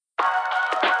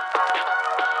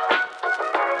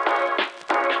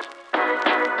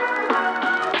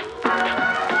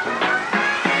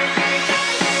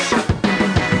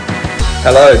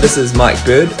Hello, this is Mike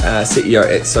Bird, CEO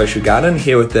at Social Garden,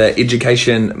 here with the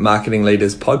Education Marketing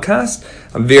Leaders podcast.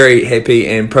 I'm very happy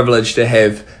and privileged to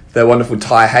have the wonderful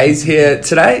Ty Hayes here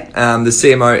today, the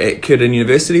CMO at Curtin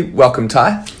University. Welcome,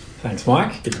 Ty. Thanks,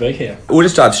 Mike. Good to be here. We'll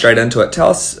just dive straight into it. Tell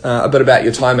us a bit about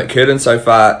your time at Curtin so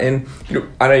far. And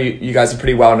I know you guys are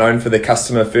pretty well known for the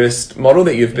customer first model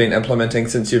that you've been implementing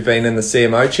since you've been in the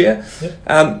CMO chair.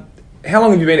 Yep. How long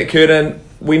have you been at Curtin?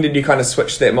 When did you kind of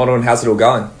switch that model and how's it all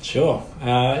going? Sure.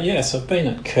 So I've been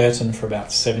at Curtin for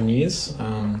about 7 years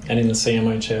and in the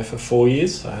CMO chair for 4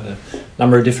 years. I had a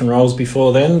number of different roles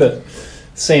before then, but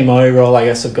CMO role, I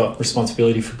guess I've got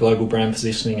responsibility for global brand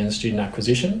positioning and student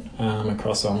acquisition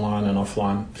across online and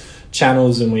offline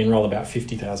channels, and we enroll about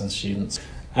 50,000 students.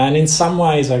 And in some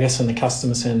ways, I guess in the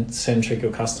customer-centric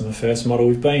or customer-first model,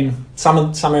 we've been,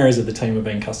 some areas of the team have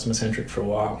been customer-centric for a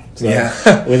while. So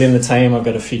within the team, I've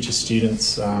got a future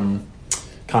students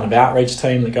kind of outreach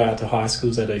team that go out to high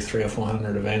schools. They do 300 or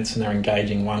 400 events and they're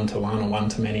engaging one-to-one or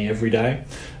one-to-many every day.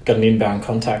 I've got an inbound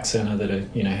contact centre that are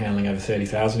handling over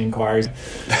 30,000 inquiries.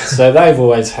 So they've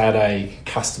always had a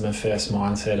customer-first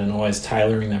mindset and always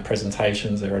tailoring their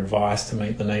presentations, their advice to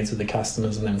meet the needs of the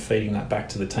customers and then feeding that back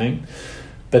to the team.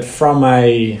 But from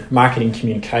a marketing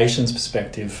communications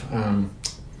perspective,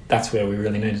 that's where we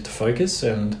really needed to focus,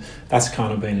 and that's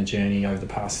kind of been a journey over the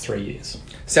past 3 years.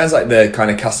 Sounds like the kind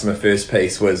of customer first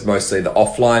piece was mostly the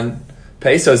offline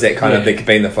piece, or is that kind of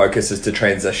been the focus, is to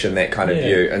transition that kind of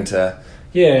view into...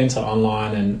 Yeah, into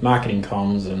online and marketing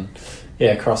comms and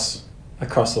across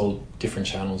all different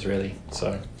channels really.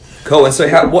 So cool. And so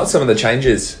what's some of the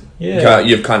changes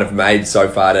you've kind of made so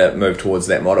far to move towards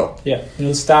that model? Yeah,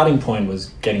 the starting point was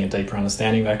getting a deeper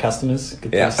understanding of our customers.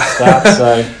 Good place to start.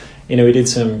 So we did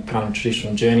some kind of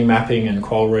traditional journey mapping and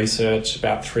qual research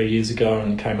about 3 years ago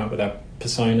and came up with our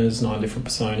personas, 9 different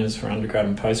personas for undergrad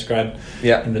and postgrad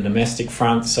in the domestic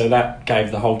front. So that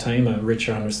gave the whole team a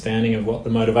richer understanding of what the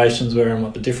motivations were and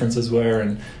what the differences were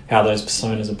and how those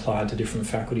personas applied to different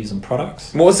faculties and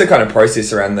products. What was the kind of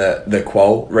process around the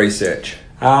qual research?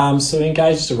 So we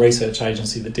engaged a research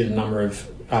agency that did a number of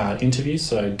interviews,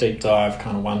 so deep dive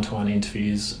kind of one-to-one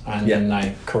interviews, and then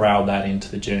they corralled that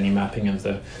into the journey mapping of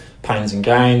the pains and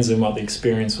gains and what the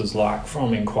experience was like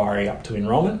from inquiry up to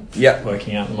enrolment,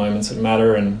 working out the moments that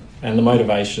matter and the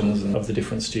motivations of the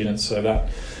different students. So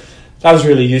that was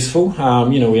really useful.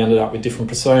 We ended up with different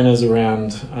personas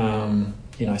around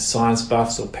science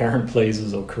buffs or parent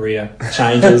pleasers or career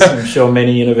changers. I'm sure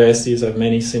many universities have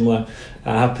many similar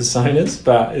personas,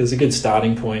 but it was a good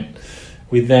starting point.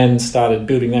 We then started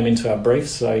building them into our briefs,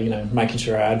 so making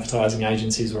sure our advertising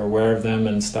agencies were aware of them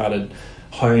and started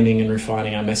honing and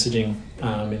refining our messaging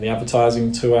in the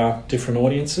advertising to our different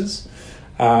audiences.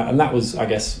 And that was, I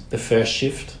guess, the first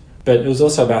shift. But it was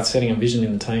also about setting a vision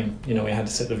in the team. We had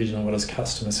to set the vision of what does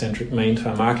customer-centric mean to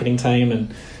our marketing team,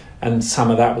 and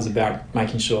some of that was about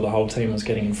making sure the whole team was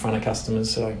getting in front of customers.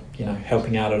 So,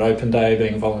 helping out at Open Day,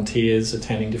 being volunteers,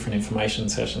 attending different information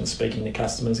sessions, speaking to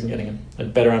customers and getting a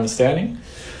better understanding.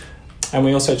 And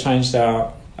we also changed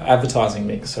our advertising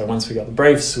mix. So once we got the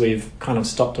briefs, we've kind of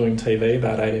stopped doing TV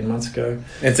about 18 months ago.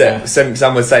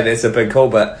 Some would say that's a big call,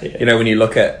 but when you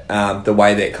look at the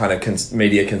way that kind of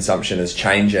media consumption is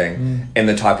changing and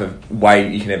the type of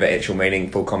way you can have an actual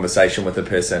meaningful conversation with a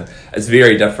person, it's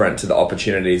very different to the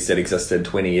opportunities that existed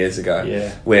 20 years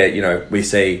ago, where we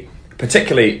see,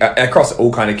 particularly across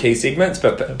all kind of key segments,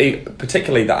 but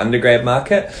particularly the undergrad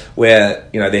market, where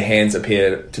their hands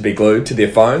appear to be glued to their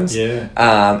phones,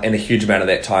 and a huge amount of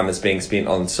that time is being spent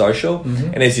on social.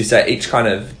 And as you say, each kind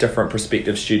of different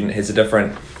prospective student has a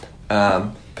different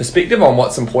perspective on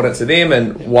what's important to them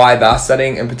and why they're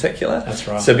studying in particular. That's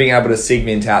right. So being able to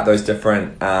segment out those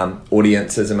different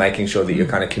audiences and making sure that you're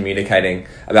kind of communicating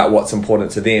about what's important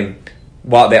to them,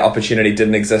 while that opportunity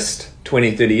didn't exist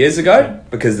 20, 30 years ago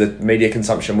because the media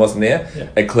consumption wasn't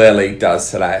there, it clearly does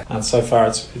today. And so far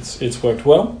it's worked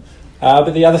well.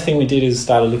 But the other thing we did is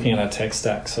started looking at our tech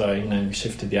stack. So, we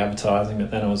shifted the advertising,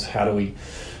 but then it was how do we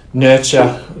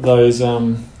nurture those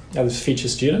future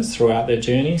students throughout their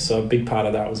journey. So a big part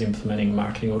of that was implementing a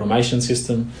marketing automation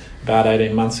system about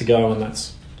 18 months ago, and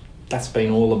that's been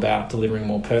all about delivering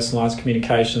more personalised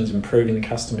communications, improving the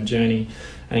customer journey,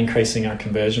 and increasing our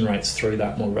conversion rates through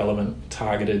that more relevant,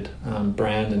 targeted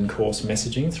brand and course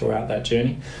messaging throughout that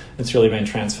journey. It's really been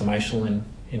transformational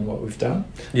in what we've done.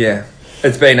 Yeah,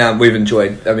 it's been, we've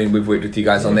enjoyed, we've worked with you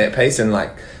guys on that piece, and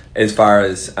as far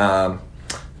as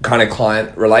kind of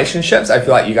client relationships, I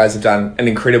feel like you guys have done an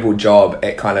incredible job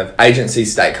at kind of agency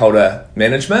stakeholder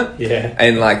management. Yeah.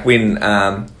 And when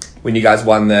when you guys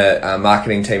won the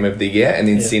marketing team of the year and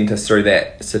then sent us through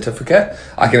that certificate,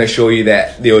 I can assure you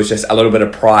that there was just a little bit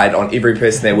of pride on every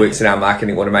person that works in our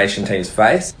marketing automation team's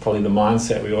face. Probably the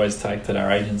mindset we always take that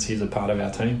our agencies are part of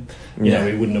our team. You know,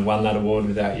 we wouldn't have won that award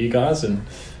without you guys, and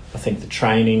I think the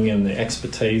training and the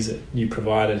expertise that you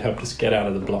provided helped us get out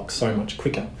of the block so much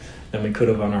quicker than we could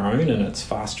have on our own, and it's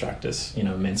fast-tracked us, you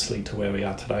know, immensely to where we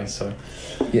are today. So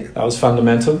that was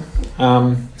fundamental.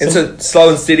 And so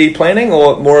slow and steady planning,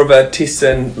 or more of a test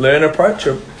and learn approach?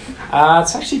 Or?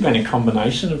 It's actually been a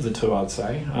combination of the two, I'd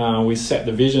say. We set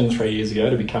the vision 3 years ago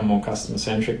to become more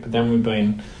customer-centric, but then we've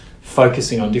been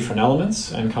focusing on different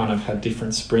elements and kind of had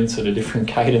different sprints at a different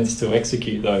cadence to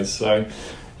execute those. So,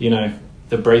 you know,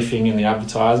 the briefing and the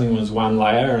advertising was one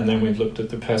layer, and then we've looked at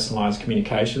the personalised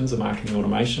communications. The marketing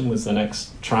automation was the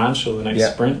next tranche or the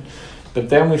next sprint. But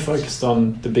then we focused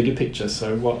on the bigger picture.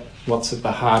 So what's at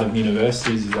the heart of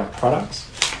universities is our products,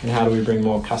 and how do we bring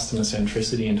more customer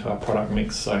centricity into our product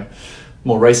mix. So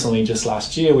more recently, just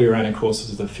last year, we ran a course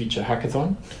as the Future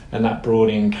Hackathon, and that brought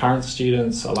in current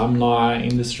students, alumni,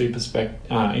 industry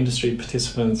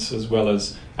participants, as well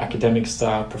as academic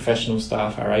staff, professional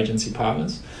staff, our agency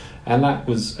partners. And that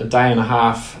was a day and a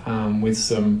half with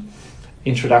some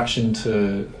introduction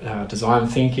to design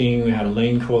thinking. We had a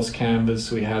lean course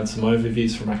canvas. We had some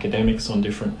overviews from academics on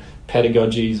different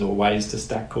pedagogies or ways to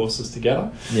stack courses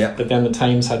together. But then the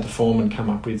teams had to form and come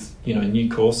up with, you know, new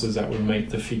courses that would meet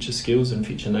the future skills and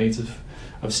future needs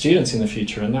of students in the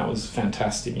future. And that was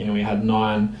fantastic. You know, we had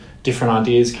 9 different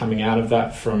ideas coming out of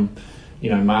that, from, you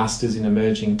know, masters in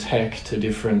emerging tech to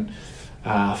different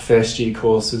first year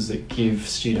courses that give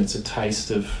students a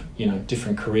taste of, you know,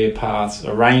 different career paths,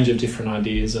 a range of different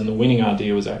ideas. And the winning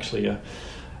idea was actually a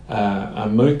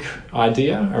MOOC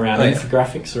idea around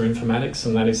infographics or informatics,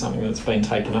 and that is something that's been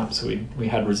taken up. So we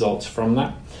had results from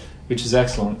that, which is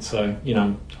excellent. So, you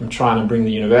know, I'm trying to bring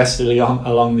the university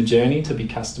along the journey to be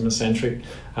customer centric,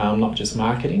 not just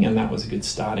marketing, and that was a good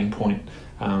starting point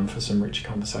for some rich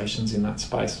conversations in that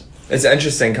space. It's an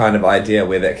interesting kind of idea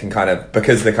where that can kind of,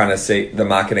 because the kind of the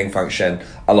marketing function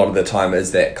a lot of the time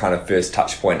is that kind of first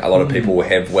touch point a lot of people will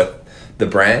have with the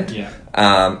brand,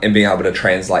 and being able to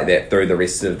translate that through the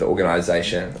rest of the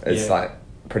organisation is like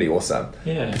pretty awesome.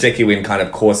 Particularly when kind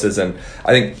of courses, and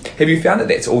I think, have you found that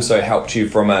that's also helped you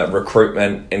from a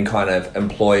recruitment and kind of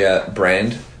employer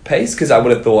brand piece? Because I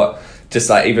would have thought, just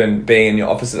like even being in your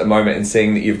office at the moment and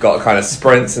seeing that you've got kind of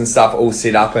sprints and stuff all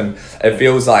set up, and it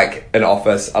feels like an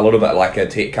office a little bit like a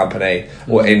tech company,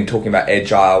 or in talking about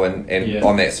agile and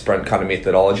on that sprint kind of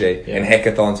methodology and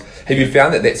hackathons. Have you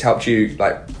found that that's helped you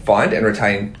like find and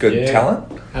retain good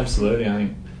talent? Absolutely. I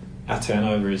think our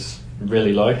turnover is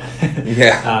really low.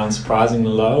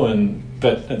 Surprisingly low,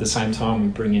 but at the same time we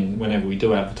bring in, whenever we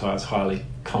do advertise, highly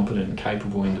competent and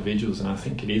capable individuals, and I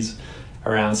think it is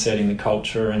around setting the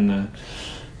culture and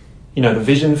the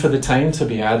vision for the team to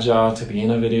be agile, to be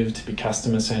innovative, to be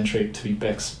customer centric, to be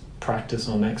best practice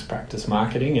or next practice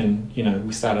marketing. And, you know,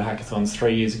 we started hackathons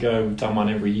 3 years ago. We've done one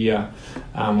every year.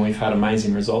 We've had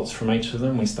amazing results from each of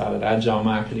them. We started agile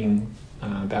marketing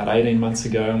about 18 months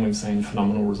ago, and we've seen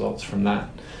phenomenal results from that.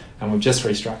 And we've just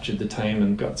restructured the team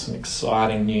and got some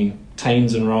exciting new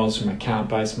teams and roles from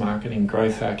account-based marketing,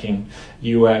 growth hacking,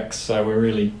 UX. So we're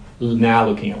really now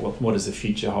looking at what does the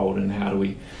future hold, and how do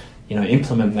we, you know,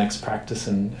 implement next practice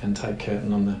and take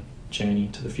Curtin on the journey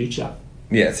to the future.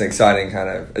 Yeah, it's an exciting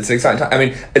time. I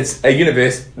mean, it's a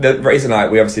university. The reason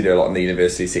we obviously do a lot in the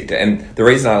university sector, and the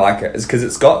reason I like it is because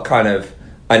it's got kind of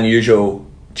unusual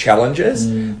challenges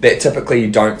that typically you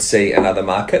don't see in other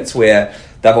markets, where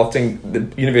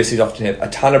the universities often have a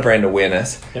ton of brand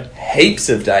awareness, heaps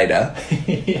of data,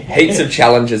 heaps of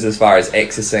challenges as far as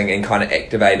accessing and kind of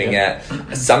activating it.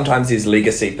 Sometimes there's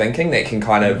legacy thinking that can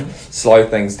kind of slow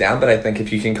things down, but I think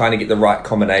if you can kind of get the right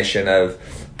combination of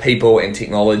people and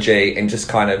technology and just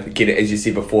kind of get it, as you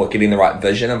said before, getting the right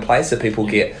vision in place so people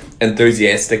get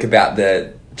enthusiastic about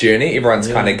the journey everyone's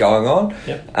kind of going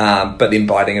on, but then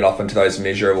biting it off into those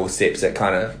measurable steps, that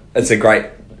kind of, it's a great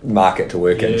market to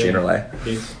work in generally.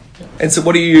 And so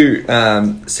what do you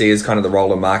see as kind of the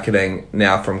role of marketing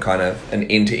now from kind of an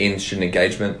end-to-end student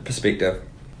engagement perspective?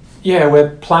 Yeah,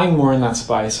 we're playing more in that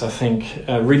space. I think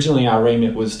originally our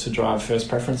remit was to drive first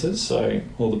preferences, so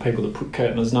all the people that put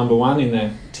Curtin as number one in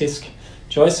their TISC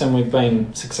choice, and we've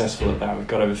been successful at that. We've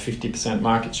got over 50%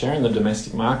 market share in the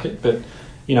domestic market, but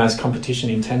you know, as competition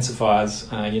intensifies,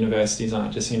 universities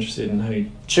aren't just interested in who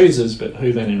chooses, but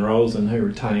who then enrolls and who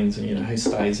retains, and, you know, who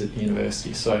stays at the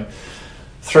university. So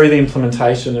through the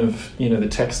implementation of the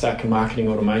tech stack and marketing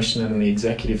automation, and the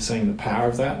executive seeing the power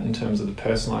of that in terms of the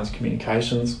personalised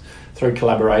communications, through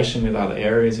collaboration with other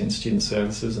areas in student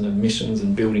services and admissions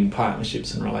and building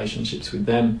partnerships and relationships with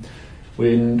them,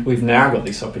 we've now got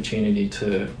this opportunity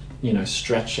to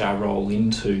stretch our role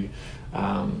into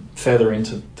further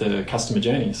into the customer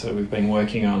journey. So we've been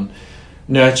working on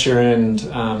nurture and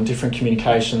different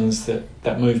communications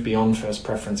that move beyond first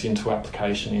preference into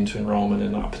application, into enrolment,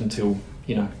 and up until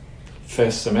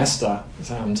first semester,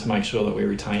 to make sure that we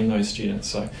retain those students.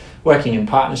 So working in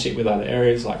partnership with other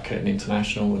areas like Curtin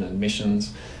International and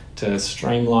admissions to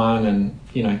streamline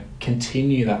and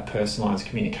continue that personalised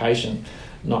communication,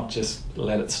 not just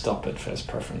let it stop at first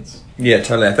preference. Yeah,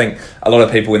 totally. I think a lot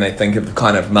of people, when they think of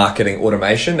kind of marketing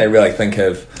automation, they really think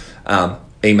of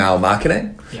email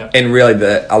marketing. Yep. And really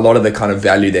a lot of the kind of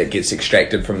value that gets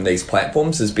extracted from these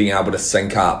platforms is being able to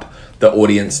sync up the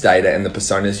audience data and the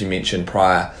personas you mentioned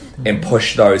prior, and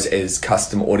push those as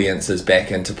custom audiences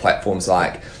back into platforms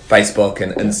like Facebook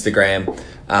and Instagram.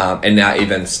 And now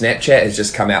even Snapchat has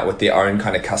just come out with their own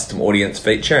kind of custom audience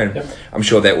feature, and I'm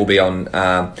sure that will be on,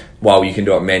 while you can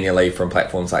do it manually from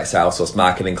platforms like Salesforce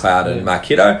Marketing Cloud and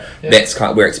Marketo. That's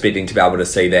we're expecting to be able to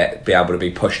see that be able to be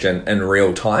pushed in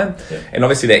real time. And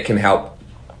obviously that can help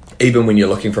even when you're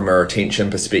looking from a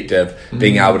retention perspective,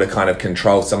 being able to kind of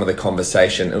control some of the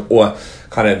conversation or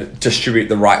kind of distribute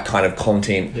the right kind of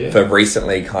content for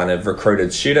recently kind of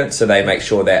recruited students, so they make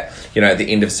sure that at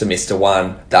the end of semester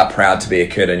 1 they're proud to be a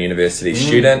Curtin University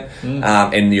student,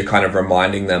 and you're kind of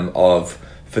reminding them of,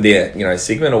 for their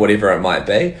segment or whatever it might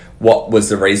be, what was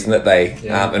the reason that they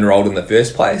enrolled in the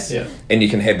first place. And you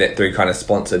can have that through kind of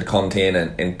sponsored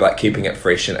content and but keeping it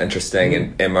fresh and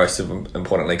interesting, and most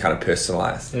importantly kind of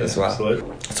personalised as well.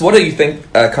 Absolutely. So what do you think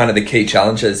are kind of the key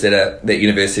challenges that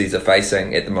universities are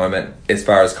facing at the moment as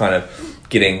far as kind of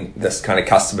getting this kind of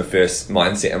customer first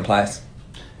mindset in place?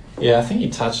 Yeah, I think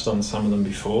you touched on some of them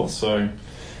before. So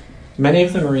many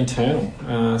of them are internal.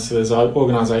 So there's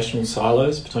organisational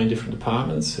silos between different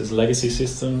departments. There's legacy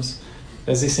systems.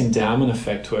 There's this endowment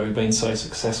effect where we've been so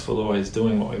successful always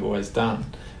doing what we've always done,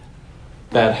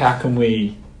 that how can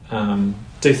we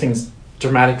do things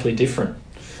dramatically different?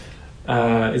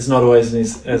 It's not always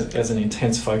as an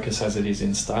intense focus as it is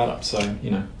in startups. So,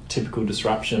 typical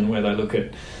disruption where they look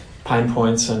at pain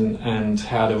points and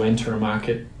how to enter a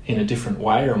market in a different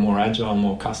way, or a more agile,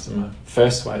 more customer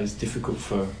first way, is difficult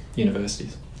for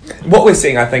universities. What we're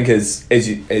seeing, I think, is as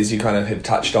you kind of have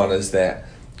touched on, is that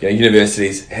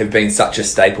universities have been such a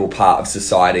staple part of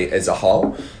society as a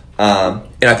whole,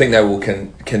 and I think they will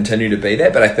continue to be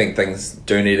that. But I think things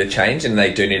do need to change, and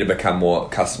they do need to become more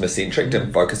customer centric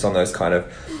and focus on those kind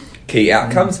of key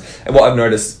outcomes. And what I've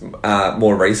noticed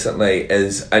more recently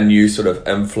is a new sort of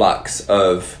influx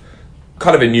of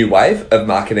kind of a new wave of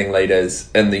marketing leaders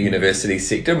in the university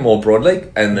sector more broadly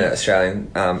in the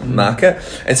Australian market.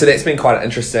 And so that's been quite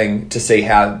interesting to see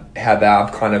how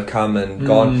they've kind of come and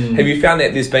gone. Have you found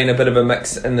that there's been a bit of a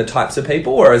mix in the types of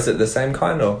people, or is it the same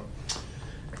kind? Or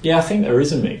yeah, I think there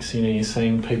is a mix. You're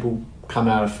seeing people come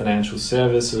out of financial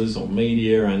services or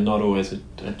media, and not always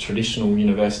a traditional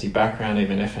university background,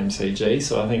 even FMCG.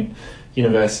 So I think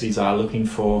universities are looking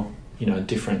for a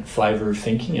different flavour of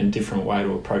thinking and different way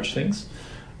to approach things.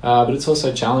 But it's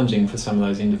also challenging for some of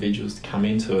those individuals to come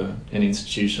into an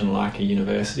institution like a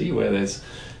university where there's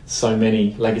so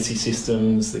many legacy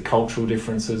systems, the cultural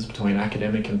differences between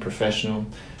academic and professional,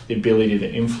 the ability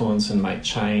to influence and make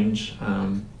change.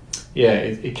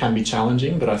 It can be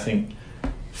challenging, but I think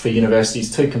for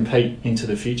universities to compete into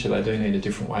the future, they do need a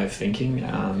different way of thinking,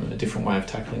 a different way of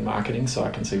tackling marketing. So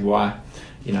I can see why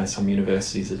some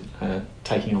universities are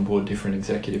taking on board different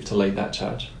executive to lead that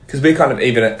charge. Because we're kind of,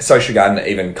 even at Social Garden, are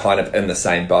even kind of in the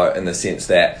same boat, in the sense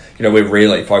that we're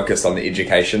really focused on the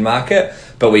education market,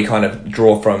 but we kind of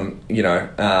draw from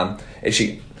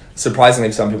actually surprisingly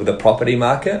for some people the property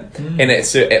market, and at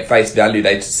face value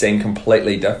they seem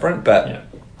completely different, but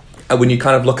when you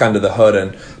kind of look under the hood,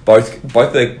 and both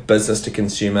the business to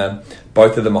consumer,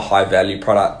 both of them are high value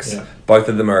products. Both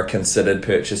of them are a considered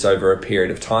purchase over a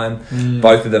period of time.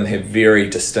 Both of them have very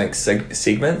distinct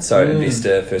segments. So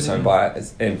investor, first home buyer,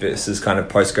 and versus kind of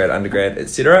postgrad, undergrad,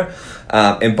 etc.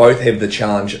 And both have the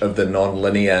challenge of the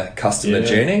non-linear customer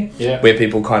journey, where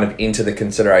people kind of enter the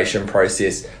consideration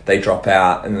process, they drop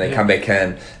out, and then they come back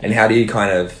in. And how do you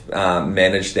kind of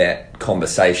manage that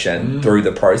conversation through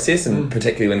the process, and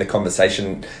particularly when the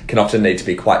conversation can often need to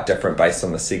be quite different based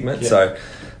on the segment. So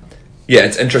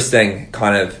it's interesting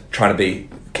kind of trying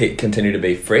to continue to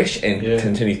be fresh and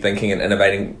continue thinking and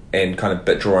innovating, and kind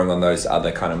of drawing on those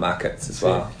other kind of markets as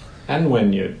well. And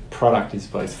when your product is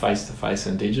both face-to-face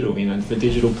and digital, the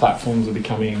digital platforms are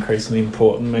becoming increasingly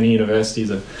important. Many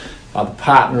universities are either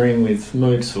partnering with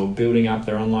MOOCs or building up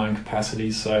their online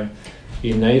capacities. So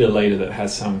you need a leader that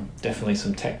has definitely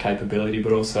some tech capability,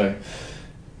 but also,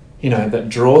 that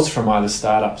draws from either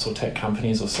startups or tech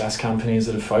companies or SaaS companies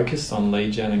that are focused on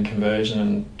lead gen and conversion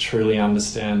and truly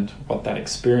understand what that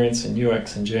experience and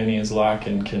UX and journey is like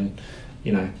and can,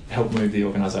 help move the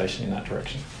organisation in that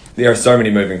direction. There are so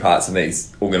many moving parts in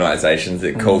these organisations,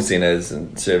 that call centres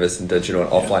and service and digital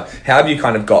and offline. How have you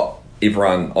kind of got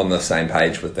everyone on the same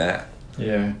page with that?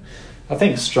 Yeah, I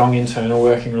think strong internal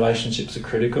working relationships are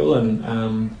critical,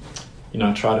 and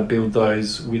try to build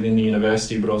those within the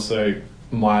university, but also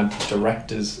my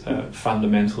directors are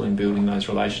fundamental in building those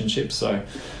relationships. So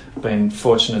I've been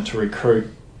fortunate to recruit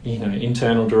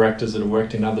internal directors that have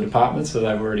worked in other departments, so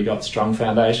they've already got strong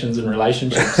foundations and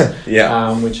relationships,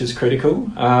 which is critical.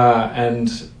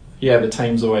 The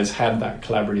team's always had that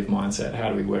collaborative mindset. How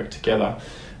do we work together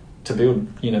to build,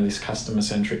 this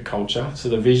customer-centric culture? So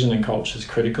the vision and culture is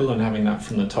critical, and having that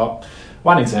from the top.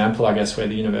 One example, I guess, where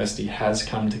the university has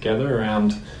come together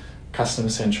around customer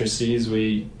centricity is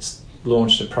we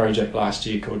launched a project last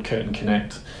year called Curtin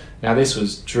Connect. Now, this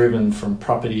was driven from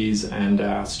properties and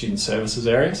our student services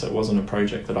area, so it wasn't a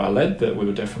project that I led, but we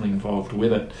were definitely involved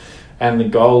with it. And the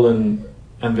goal and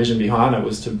vision behind it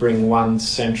was to bring one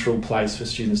central place for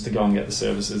students to go and get the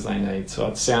services they need. So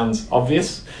it sounds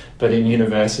obvious, but in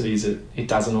universities it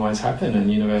doesn't always happen,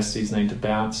 and universities need to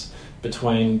bounce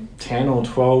between 10 or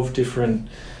 12 different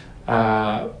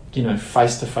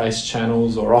face-to-face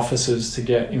channels or offices to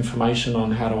get information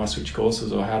on how do I switch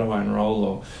courses, or how do I enrol,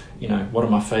 or what are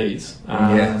my fees?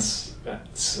 What's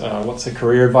the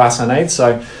career advice I need?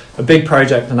 So a big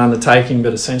project and undertaking,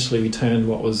 but essentially we turned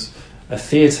what was a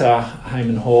theatre,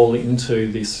 Hayman Hall,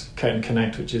 into this Curtin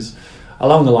Connect, which is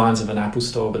along the lines of an Apple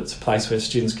store, but it's a place where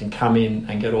students can come in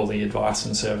and get all the advice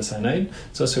and service they need.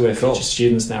 So that's where future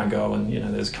students now go, and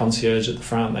there's concierge at the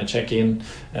front, they check in,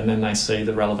 and then they see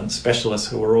the relevant specialists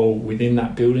who are all within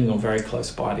that building or very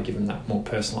close by to give them that more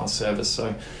personalised service.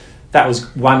 So that was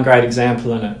one great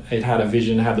example, and it had a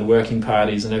vision, had the working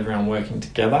parties and everyone working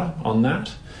together on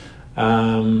that.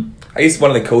 I guess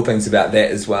one of the cool things about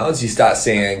that as well is you start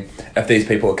seeing if these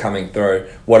people are coming through,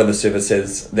 what are the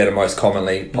services that are most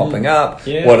commonly popping up,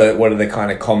 what are the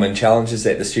kind of common challenges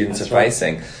that the students are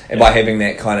facing, and by having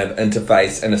that kind of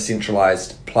interface in a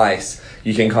centralised place,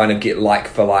 you can kind of get like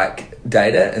for like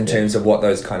data in terms of what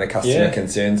those kind of customer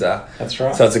concerns are. That's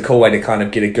right. So it's a cool way to kind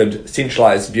of get a good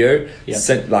centralised view,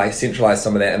 centralise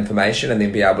some of that information, and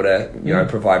then be able to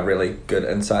provide really good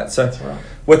insights. So that's right.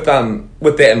 With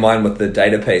that in mind, with the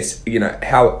data piece,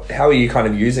 how are you kind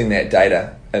of using that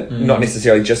data? Not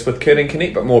necessarily just with Curtin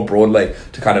Connect, but more broadly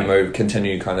to kind of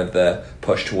continue kind of the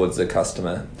push towards the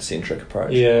customer-centric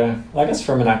approach. Yeah, I guess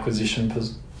from an acquisition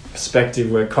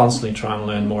perspective, we're constantly trying to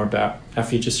learn more about our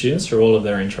future students through all of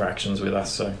their interactions with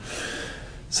us,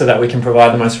 so that we can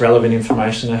provide the most relevant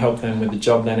information to help them with the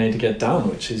job they need to get done,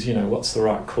 which is, what's the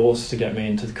right course to get me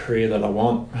into the career that I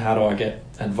want? How do I get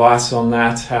advice on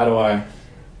that? How do I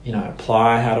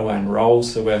apply? How do I enrol?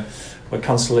 So we're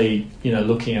constantly,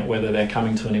 looking at whether they're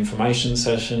coming to an information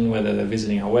session, whether they're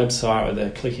visiting our website, whether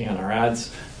they're clicking on our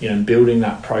ads, building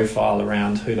that profile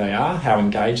around who they are, how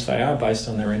engaged they are based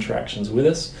on their interactions with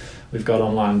us. We've got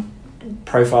online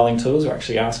profiling tools. We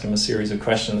actually ask them a series of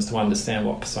questions to understand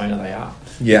what persona they are.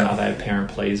 Yeah. Are they a parent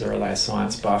pleaser? Are they a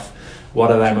science buff? What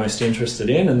are they most interested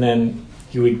in? And then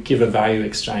you would give a value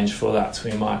exchange for that. So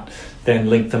we might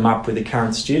then link them up with a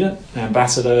current student, an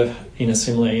ambassador in a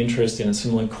similar interest, in a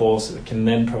similar course, that can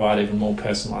then provide even more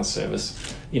personalised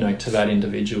service, to that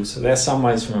individual. So there's some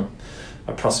ways from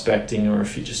a prospecting or a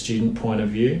future student point of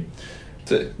view.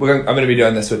 So I'm going to be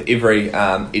doing this with every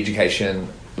education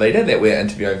leader that we're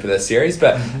interviewing for this series,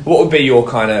 but what would be your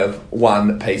kind of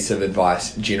one piece of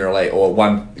advice generally, or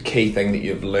one key thing that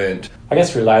you've learned? I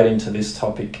guess relating to this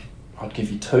topic, I'd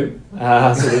give you two.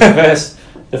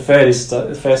 The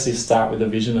first is start with a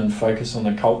vision and focus on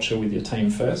the culture with your team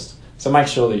first. So make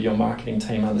sure that your marketing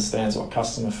team understands what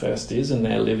customer first is and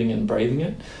they're living and breathing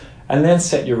it. And then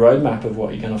set your roadmap of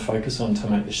what you're going to focus on to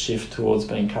make the shift towards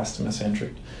being customer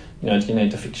centric. Do you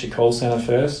need to fix your call center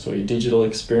first, or your digital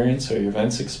experience, or your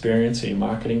events experience, or your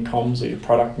marketing comms, or your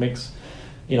product mix?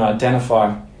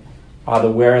 Identify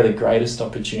either where are the greatest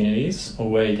opportunities or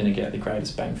where you're going to get the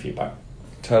greatest bang for your buck.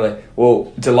 Totally.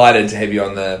 Well, delighted to have you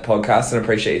on the podcast, and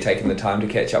appreciate you taking the time to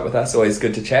catch up with us. Always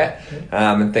good to chat.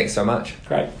 And thanks so much.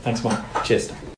 Great. Thanks, Mike. Cheers.